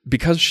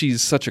 because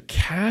she's such a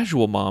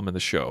casual mom in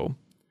the show,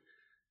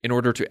 in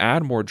order to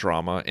add more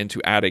drama and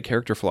to add a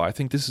character flaw, I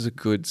think this is a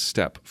good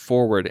step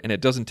forward, and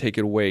it doesn't take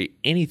it away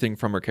anything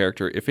from her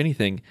character. If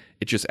anything,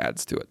 it just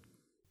adds to it.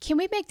 Can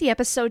we make the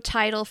episode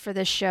title for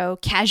this show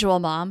Casual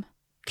Mom?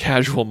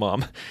 Casual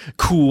mom.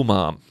 Cool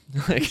mom.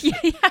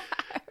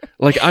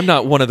 Like, I'm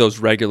not one of those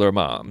regular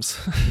moms.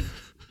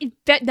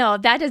 No,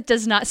 that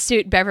does not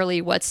suit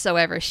Beverly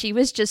whatsoever. She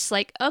was just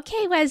like,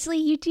 okay, Wesley,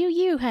 you do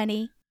you,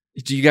 honey.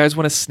 Do you guys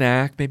want a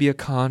snack? Maybe a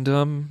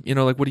condom? You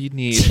know, like, what do you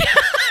need?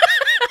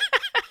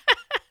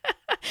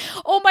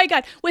 Oh my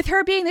God. With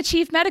her being the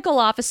chief medical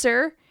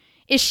officer,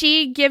 is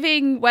she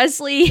giving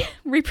Wesley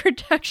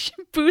reproduction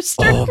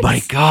boosters? Oh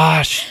my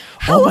gosh.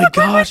 How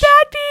awkward would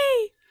that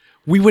be?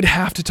 We would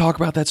have to talk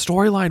about that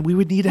storyline. We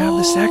would need to have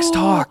the sex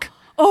talk.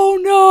 Oh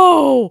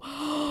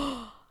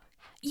no.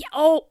 Yeah,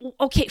 oh,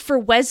 okay. For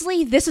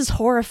Wesley, this is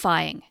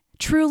horrifying.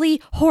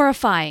 Truly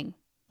horrifying.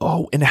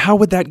 Oh, and how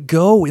would that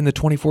go in the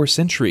 24th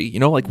century? You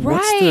know, like,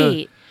 what's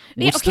the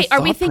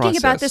are we thinking process?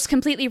 about this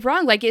completely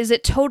wrong? Like, is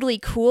it totally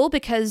cool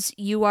because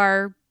you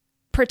are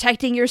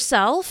protecting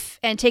yourself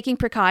and taking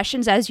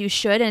precautions as you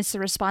should, and it's the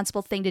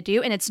responsible thing to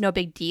do, and it's no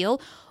big deal?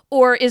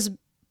 Or is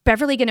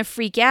Beverly going to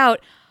freak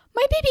out?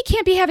 My baby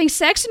can't be having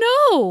sex?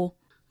 No.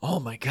 Oh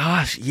my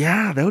gosh.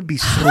 Yeah, that would be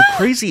so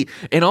crazy.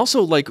 And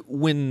also, like,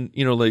 when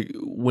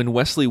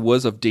Wesley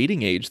was of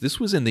dating age, this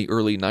was in the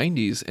early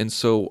 90s. And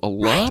so a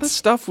lot of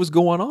stuff was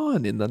going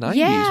on in the 90s.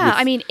 Yeah.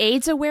 I mean,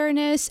 AIDS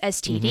awareness,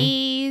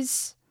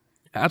 STDs.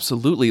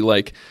 Absolutely.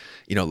 Like,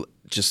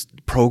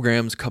 just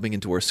programs coming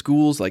into our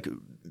schools, like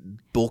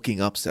bulking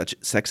up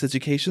sex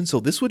education. So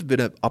this would have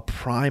been a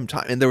prime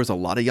time. And there was a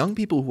lot of young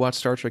people who watched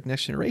Star Trek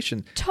Next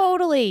Generation.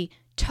 Totally.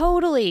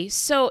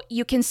 So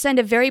you can send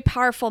a very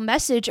powerful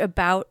message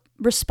about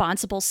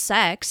responsible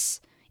sex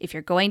if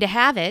you're going to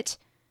have it.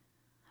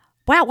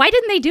 Wow, why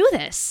didn't they do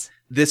this?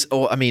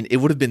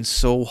 It would have been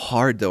so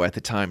hard, though, at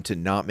the time to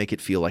not make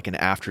it feel like an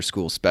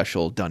after-school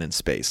special done in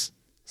space.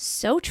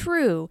 So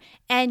true.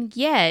 And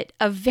yet,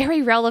 a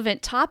very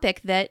relevant topic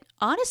that,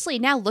 honestly,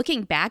 now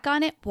looking back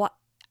on it,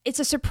 it's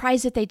a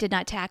surprise that they did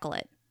not tackle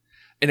it.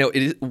 You know,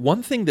 it is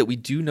one thing that we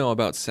do know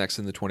about sex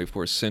in the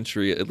 24th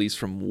century, at least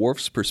from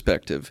Worf's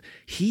perspective.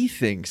 He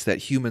thinks that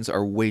humans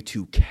are way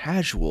too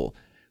casual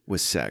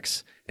with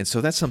sex. And so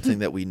that's something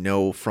that we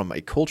know from a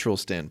cultural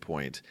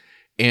standpoint.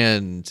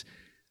 And,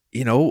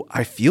 you know,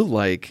 I feel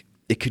like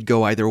it could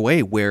go either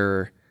way,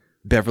 where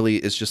Beverly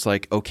is just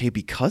like, okay,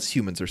 because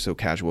humans are so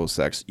casual with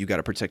sex, you got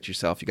to protect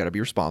yourself. You got to be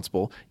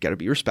responsible. You got to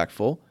be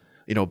respectful.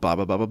 You know, blah,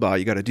 blah, blah, blah, blah.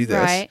 You got to do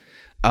this.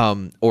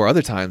 Right. Or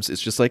other times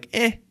it's just like,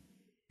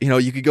 you know,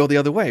 you could go the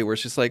other way where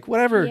it's just like,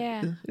 whatever,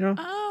 Yeah. you know.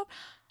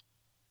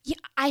 Yeah,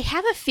 I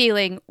have a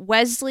feeling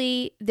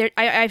Wesley.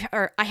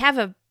 I have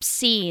a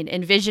scene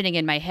envisioning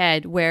in my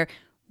head where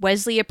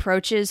Wesley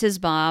approaches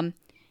his mom.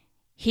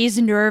 He's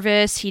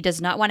nervous. He does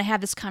not want to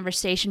have this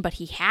conversation, but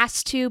he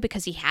has to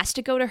because he has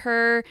to go to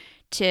her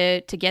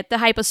to get the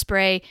hypo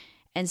spray,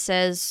 and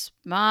says,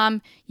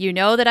 "Mom, you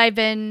know that I've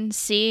been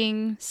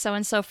seeing so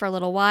and so for a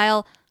little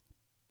while.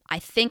 I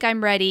think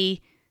I'm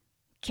ready.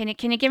 Can you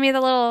give me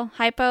the little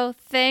hypo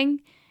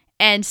thing?"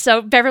 And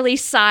so Beverly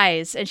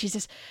sighs and she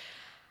says,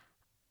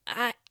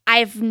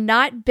 I've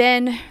not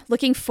been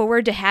looking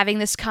forward to having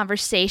this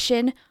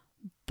conversation,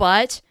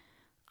 but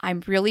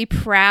I'm really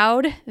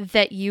proud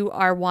that you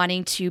are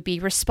wanting to be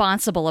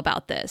responsible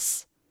about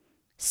this.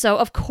 So,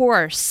 of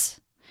course,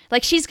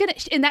 like she's going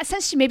to, in that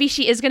sense, maybe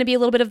she is going to be a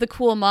little bit of the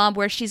cool mom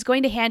where she's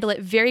going to handle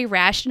it very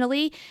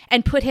rationally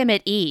and put him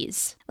at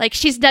ease. Like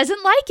she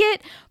doesn't like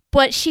it,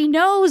 but she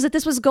knows that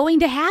this was going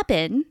to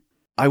happen.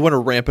 I want to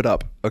ramp it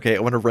up. Okay, I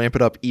want to ramp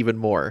it up even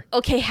more.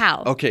 Okay,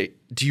 how? Okay,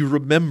 do you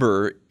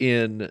remember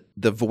in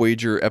the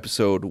Voyager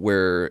episode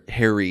where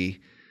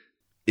Harry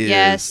is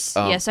Yes,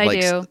 I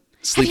like, do.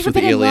 sleeps Have you with the ever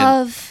been in alien?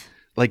 love?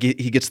 Like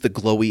he gets the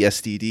glowy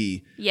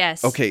STD.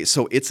 Yes. Okay,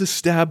 so it's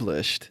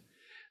established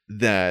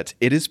that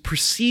it is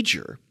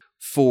procedure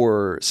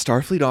for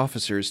Starfleet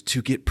officers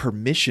to get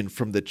permission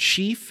from the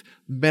chief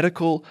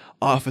medical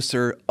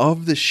officer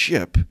of the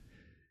ship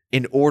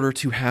in order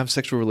to have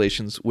sexual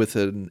relations with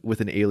an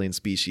alien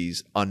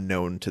species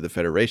unknown to the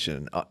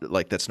Federation,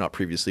 like that's not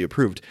previously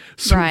approved.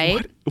 So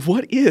Right.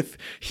 what if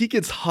he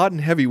gets hot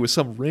and heavy with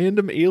some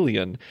random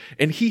alien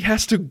and he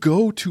has to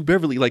go to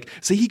Beverly? Like,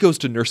 say he goes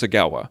to Nurse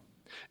Agawa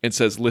and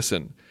says,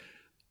 "Listen,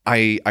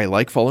 I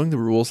like following the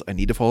rules. I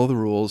need to follow the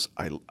rules.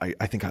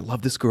 I think I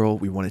love this girl.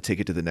 We want to take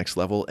it to the next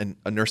level." And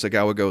Nurse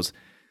Agawa goes,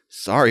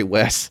 "Sorry,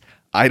 Wes,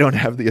 I don't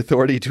have the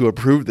authority to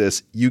approve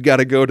this. You got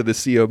to go to the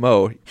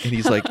CMO." And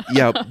he's like,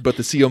 "Yeah, but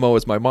the CMO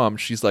is my mom."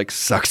 She's like,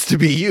 "Sucks to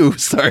be you.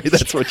 Sorry,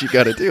 that's what you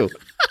got to do."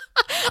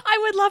 I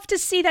would love to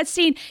see that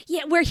scene,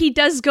 yeah, where he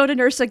does go to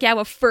Nurse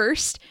Agawa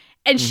first,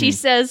 and she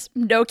says,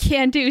 "No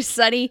can do,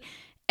 Sonny."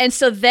 And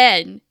so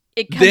then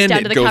it comes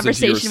down to the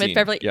conversation with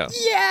Beverly. Yeah.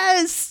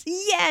 Yes,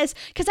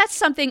 because that's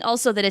something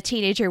also that a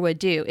teenager would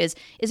do. Is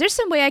there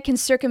some way I can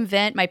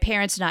circumvent my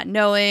parents not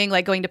knowing,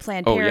 like going to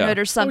Planned Parenthood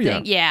or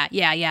something?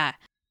 Yeah.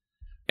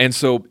 And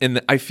so,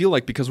 I feel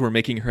like because we're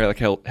making her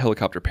like a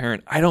helicopter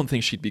parent, I don't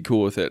think she'd be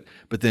cool with it.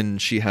 But then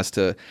she has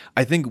to.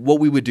 I think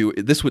what we would do,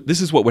 this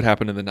is what would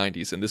happen in the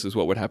 90s, and this is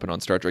what would happen on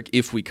Star Trek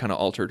if we kind of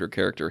altered her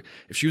character.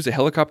 If she was a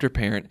helicopter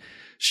parent,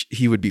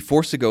 he would be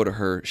forced to go to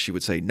her. She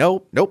would say,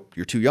 "Nope,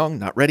 you're too young,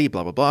 not ready."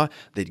 Blah blah blah.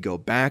 They'd go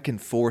back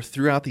and forth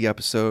throughout the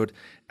episode.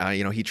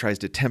 He tries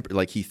to temper,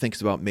 like he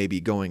thinks about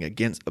maybe going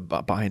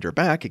behind her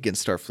back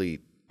against Starfleet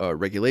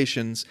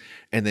regulations,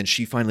 and then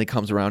she finally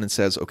comes around and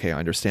says, "Okay, I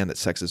understand that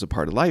sex is a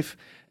part of life,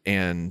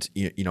 and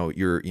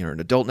you're an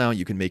adult now.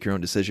 You can make your own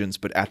decisions."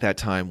 But at that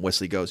time,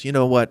 Wesley goes, "You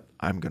know what?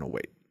 I'm gonna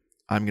wait.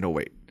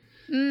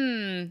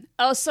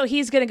 Oh, so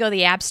he's gonna go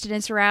the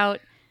abstinence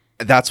route.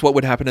 That's what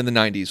would happen in the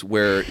 90s,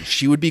 where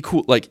she would be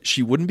cool. Like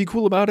she wouldn't be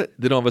cool about it.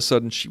 Then all of a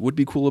sudden, she would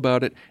be cool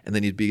about it, and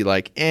then he'd be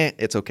like,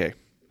 "It's okay.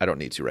 I don't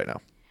need to right now."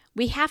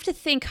 We have to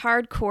think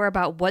hardcore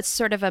about what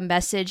sort of a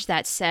message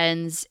that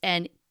sends,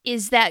 and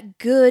is that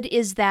good?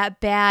 Is that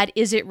bad?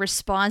 Is it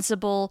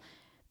responsible?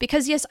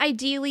 Because yes,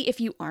 ideally,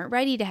 if you aren't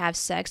ready to have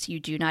sex,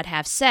 you do not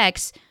have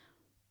sex,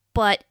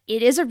 but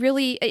it is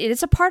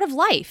a part of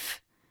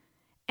life.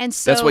 And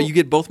so that's why you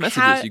get both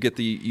messages. You get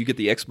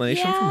the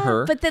explanation from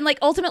her. But then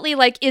ultimately,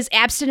 is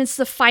abstinence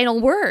the final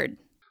word?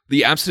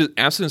 The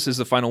abstinence is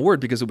the final word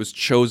because it was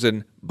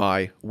chosen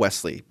by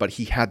Wesley, but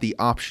he had the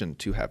option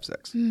to have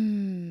sex.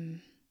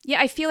 Yeah,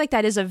 I feel like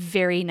that is a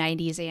very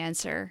 90s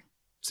answer.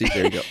 See,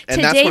 there you go. And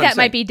Today, that's what I'm that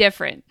might saying. be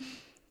different.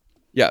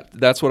 Yeah,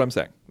 that's what I'm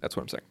saying.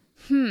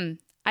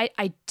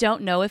 I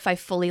don't know if I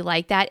fully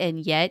like that. And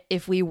yet,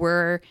 if we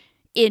were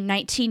in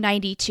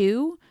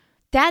 1992,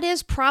 that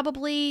is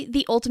probably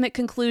the ultimate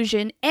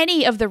conclusion.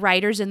 Any of the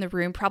writers in the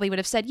room probably would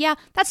have said, yeah,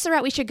 that's the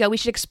route we should go. We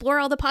should explore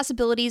all the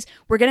possibilities.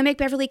 We're going to make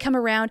Beverly come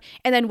around,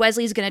 and then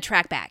Wesley's going to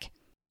track back.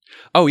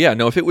 Oh, yeah.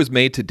 No, if it was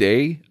made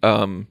today,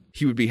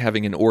 he would be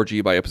having an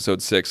orgy by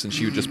episode 6, and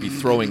she would just be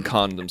throwing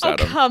condoms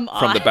at him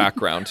from the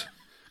background.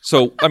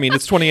 So, I mean,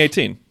 it's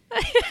 2018.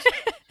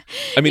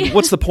 I mean,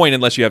 what's the point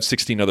unless you have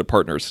 16 other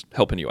partners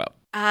helping you out?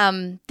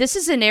 This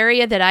is an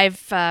area that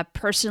I've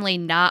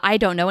personally I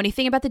don't know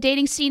anything about the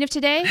dating scene of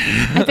today.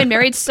 I've been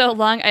married so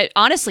long.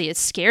 Honestly, it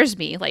scares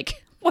me.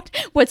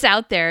 what's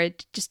out there.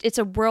 It's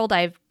a world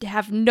I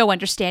have no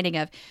understanding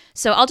of.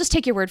 So I'll just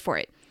take your word for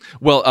it.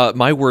 Well,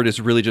 my word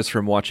is really just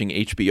from watching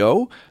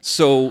HBO.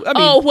 So, I mean,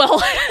 oh,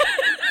 well.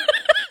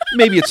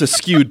 maybe it's a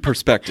skewed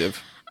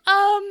perspective.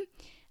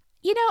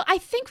 I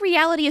think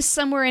reality is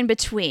somewhere in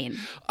between.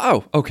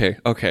 Oh, okay.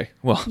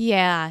 Well.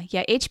 Yeah.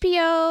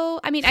 HBO.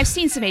 I mean, I've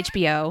seen some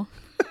HBO.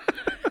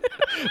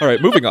 All right,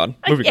 moving on.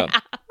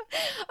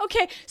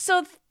 Okay,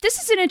 so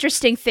this is an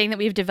interesting thing that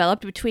we've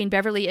developed between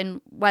Beverly and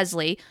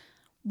Wesley.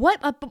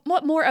 What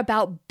more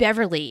about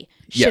Beverly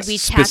should we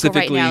tackle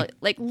right now?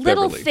 Like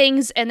little Beverly.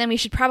 things, and then we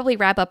should probably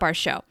wrap up our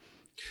show.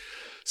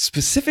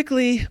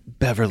 Specifically,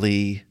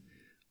 Beverly,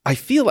 I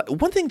feel like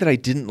one thing that I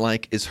didn't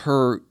like is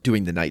her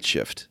doing the night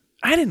shift.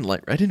 I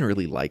didn't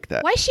really like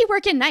that. Why is she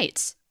working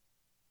nights?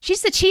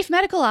 She's the chief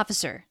medical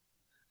officer.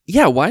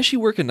 Yeah, why is she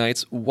working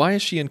nights? Why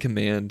is she in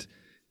command?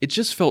 It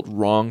just felt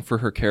wrong for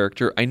her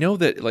character. I know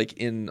that like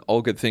in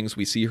All Good Things,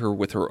 we see her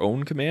with her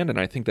own command, and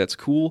I think that's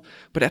cool.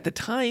 But at the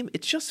time,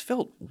 it just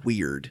felt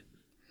weird.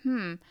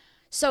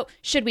 So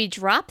should we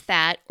drop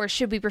that, or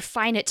should we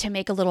refine it to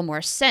make a little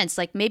more sense?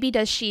 Like maybe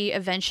does she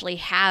eventually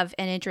have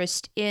an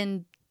interest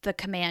in the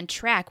command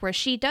track where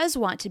she does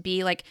want to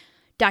be like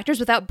Doctors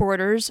Without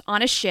Borders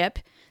on a ship,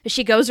 that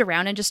she goes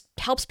around and just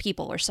helps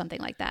people or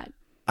something like that?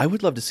 I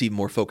would love to see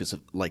more focus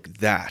of like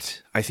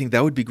that. I think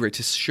that would be great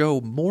to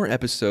show more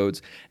episodes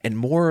and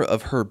more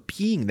of her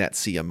being that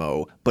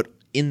CMO, but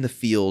in the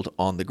field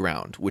on the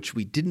ground, which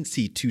we didn't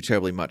see too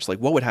terribly much. Like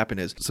what would happen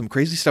is some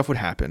crazy stuff would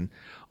happen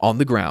on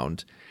the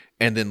ground,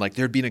 and then like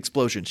there'd be an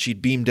explosion.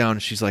 She'd beam down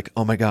and she's like,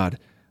 "Oh my God,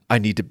 I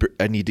need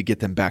to get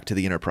them back to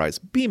the Enterprise."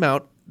 Beam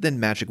out, then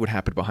magic would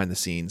happen behind the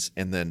scenes,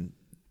 and then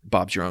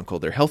Bob's your uncle,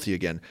 they're healthy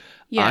again.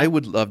 Yeah. I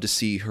would love to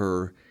see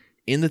her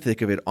in the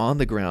thick of it on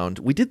the ground.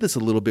 We did this a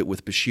little bit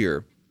with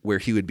Bashir, where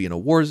he would be in a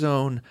war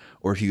zone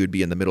or he would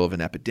be in the middle of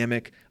an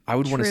epidemic. I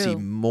would want to see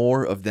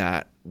more of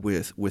that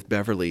with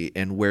Beverly,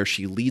 and where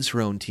she leads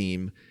her own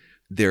team.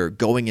 They're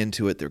going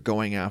into it. They're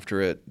going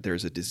after it.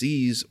 There's a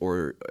disease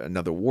or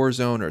another war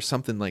zone or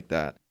something like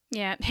that.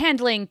 Yeah,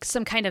 handling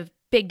some kind of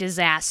big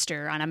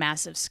disaster on a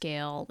massive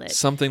scale that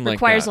something like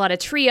requires that. A lot of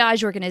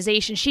triage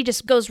organization. She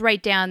just goes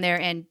right down there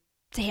and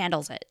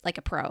handles it like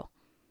a pro.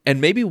 And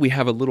maybe we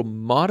have a little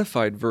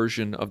modified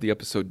version of the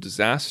episode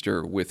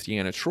Disaster with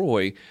Deanna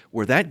Troi,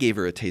 where that gave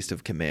her a taste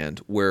of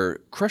command, where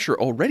Crusher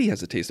already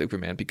has a taste of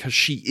command because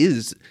she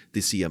is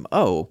the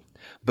CMO,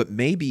 but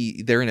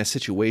maybe they're in a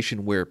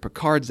situation where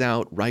Picard's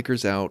out,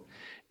 Riker's out,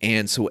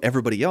 and so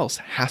everybody else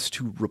has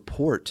to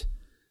report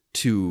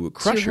to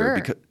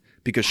Crusher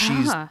because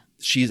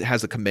she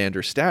has a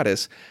commander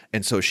status,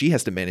 and so she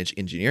has to manage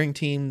engineering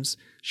teams.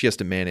 She has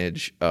to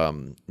manage,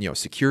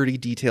 security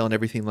detail and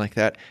everything like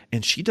that.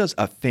 And she does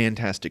a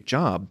fantastic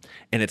job.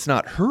 And it's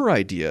not her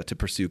idea to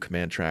pursue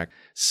command track.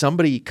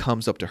 Somebody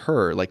comes up to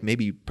her, like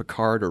maybe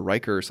Picard or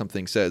Riker or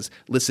something, says,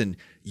 "Listen,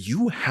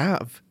 you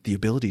have the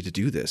ability to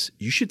do this.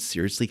 You should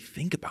seriously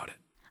think about it."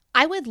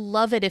 I would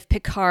love it if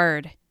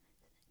Picard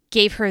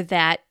gave her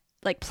that,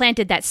 like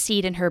planted that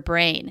seed in her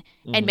brain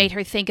and made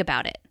her think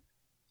about it.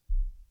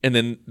 And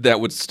then that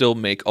would still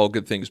make All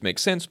Good Things make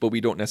sense, but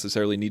we don't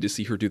necessarily need to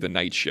see her do the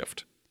night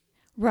shift.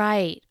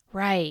 Right.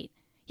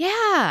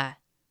 Yeah.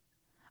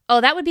 Oh,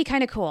 that would be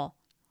kind of cool.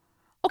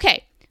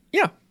 Okay.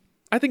 Yeah,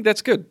 I think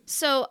that's good.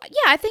 So,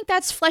 yeah, I think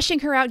that's fleshing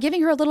her out,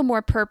 giving her a little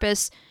more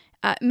purpose,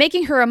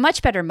 making her a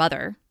much better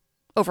mother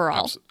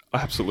overall.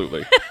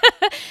 Absolutely.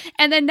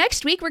 And then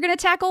next week, we're going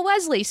to tackle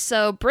Wesley.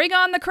 So bring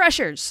on the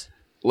Crushers.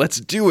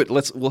 Let's do it.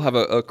 We'll have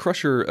a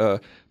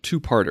Crusher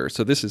two-parter.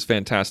 So this is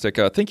fantastic.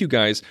 Thank you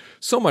guys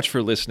so much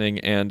for listening,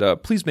 and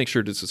please make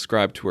sure to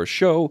subscribe to our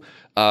show.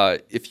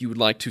 If you would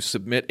like to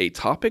submit a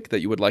topic that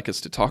you would like us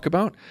to talk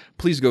about,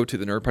 please go to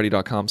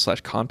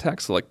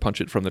thenerdparty.com/contact, select punch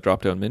it from the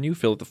drop-down menu,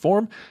 fill out the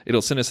form.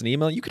 It'll send us an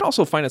email. You can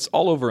also find us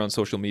all over on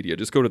social media.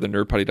 Just go to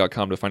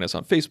thenerdparty.com to find us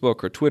on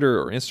Facebook or Twitter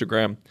or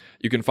Instagram.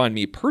 You can find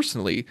me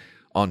personally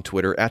on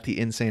Twitter at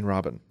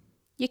 @TheInsaneRobin.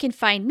 You can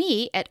find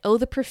me at Oh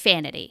the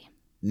Profanity.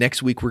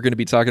 Next week, we're going to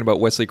be talking about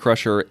Wesley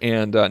Crusher,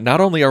 and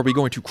not only are we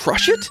going to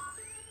crush it,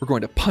 we're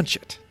going to punch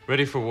it.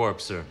 Ready for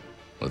warp, sir.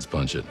 Let's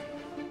punch it.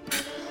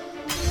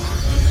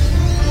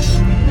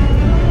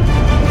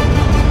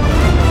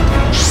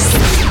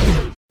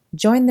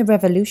 Join the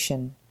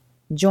revolution.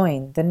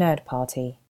 Join the Nerd Party.